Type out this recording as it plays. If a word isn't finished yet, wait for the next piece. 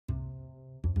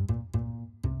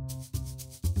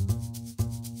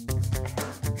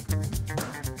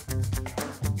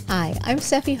Hi, I'm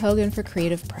Stephy Hogan for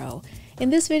CreativePro. In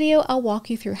this video, I'll walk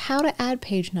you through how to add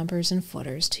page numbers and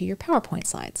footers to your PowerPoint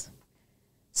slides.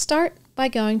 Start by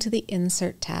going to the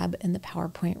Insert tab in the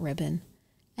PowerPoint ribbon,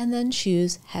 and then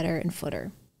choose Header and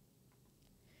Footer.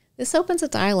 This opens a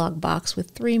dialog box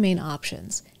with three main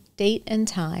options: date and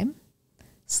time,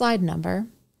 slide number,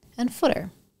 and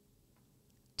footer.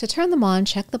 To turn them on,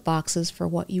 check the boxes for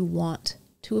what you want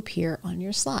to appear on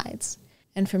your slides.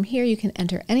 And from here, you can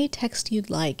enter any text you'd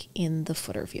like in the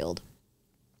footer field.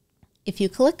 If you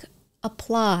click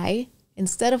Apply,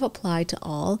 instead of Apply to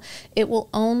All, it will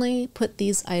only put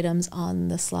these items on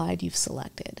the slide you've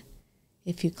selected.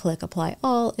 If you click Apply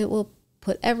All, it will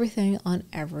put everything on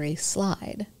every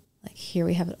slide. Like here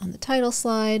we have it on the title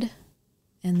slide,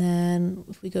 and then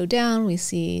if we go down, we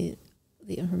see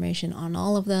the information on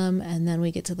all of them, and then we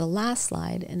get to the last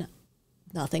slide and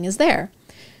nothing is there.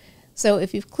 So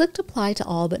if you've clicked Apply to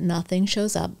All but nothing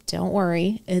shows up, don't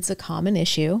worry, it's a common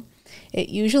issue. It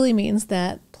usually means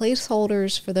that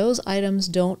placeholders for those items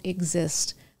don't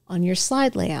exist on your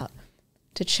slide layout.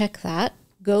 To check that,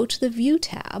 go to the View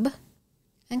tab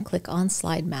and click on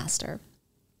Slide Master.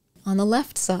 On the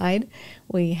left side,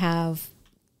 we have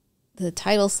the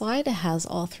title slide. It has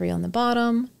all three on the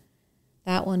bottom.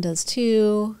 That one does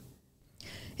too.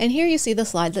 And here you see the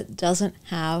slide that doesn't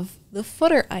have the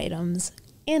footer items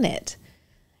in it.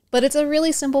 But it's a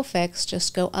really simple fix.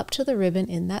 Just go up to the ribbon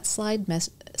in that Slide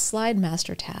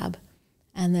Master tab,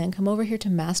 and then come over here to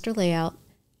Master Layout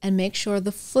and make sure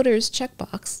the footers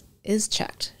checkbox is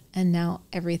checked. And now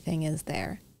everything is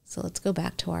there. So let's go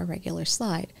back to our regular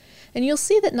slide. And you'll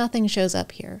see that nothing shows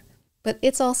up here, but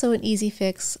it's also an easy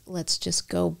fix. Let's just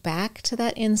go back to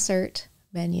that Insert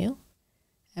menu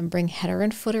and bring Header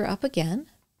and Footer up again.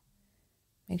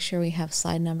 Make sure we have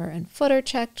slide number and footer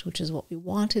checked, which is what we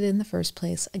wanted in the first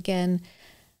place. Again,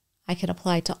 I can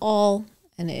apply to all,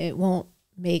 and it won't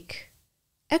make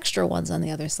extra ones on the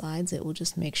other slides. It will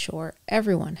just make sure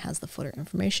everyone has the footer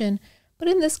information. But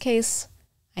in this case,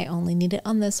 I only need it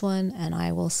on this one, and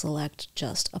I will select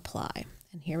just Apply.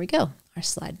 And here we go, our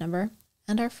slide number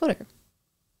and our footer.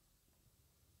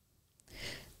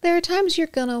 There are times you're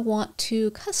gonna want to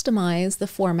customize the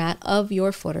format of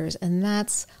your footers, and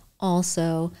that's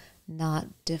also not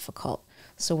difficult.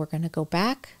 So we're going to go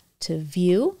back to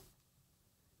View,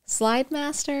 Slide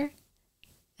Master,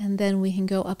 and then we can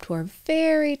go up to our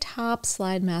very top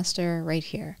Slide Master right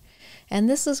here. And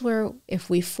this is where if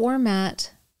we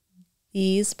format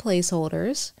these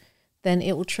placeholders, then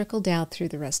it will trickle down through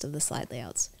the rest of the slide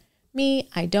layouts. Me,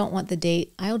 I don't want the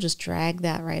date. I'll just drag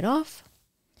that right off.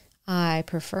 I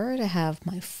prefer to have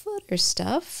my footer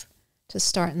stuff to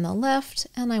start in the left,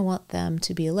 and I want them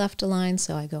to be left aligned,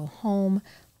 so I go Home,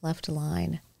 Left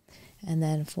Align. And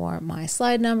then for my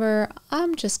slide number,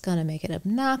 I'm just gonna make it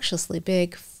obnoxiously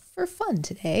big for fun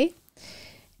today.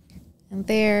 And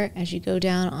there, as you go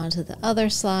down onto the other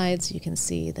slides, you can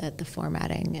see that the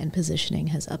formatting and positioning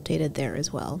has updated there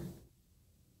as well.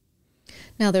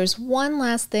 Now there's one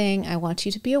last thing I want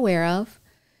you to be aware of.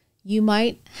 You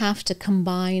might have to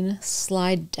combine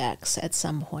slide decks at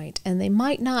some point, and they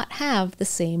might not have the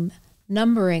same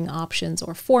numbering options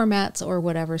or formats or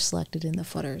whatever selected in the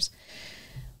footers.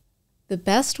 The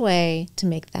best way to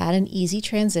make that an easy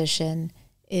transition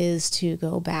is to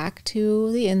go back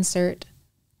to the Insert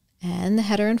and the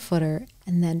Header and Footer,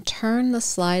 and then turn the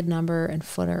slide number and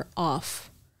footer off.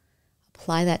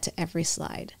 Apply that to every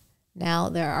slide. Now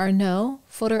there are no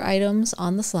footer items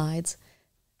on the slides.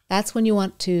 That's when you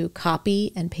want to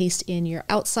copy and paste in your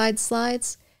outside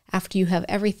slides after you have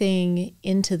everything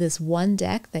into this one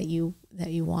deck that you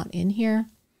want in here.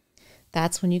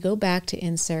 That's when you go back to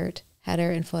Insert,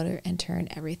 Header, and Footer and turn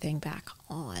everything back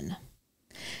on.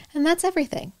 And that's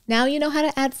everything. Now you know how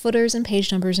to add footers and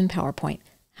page numbers in PowerPoint,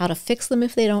 how to fix them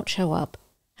if they don't show up,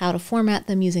 how to format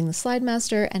them using the Slide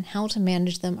Master, and how to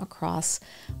manage them across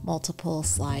multiple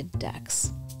slide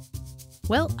decks.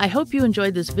 Well, I hope you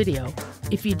enjoyed this video.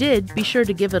 If you did, be sure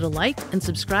to give it a like and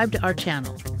subscribe to our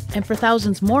channel. And for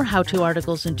thousands more how-to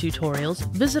articles and tutorials,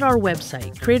 visit our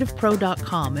website,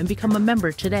 creativepro.com, and become a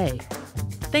member today.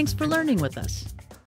 Thanks for learning with us.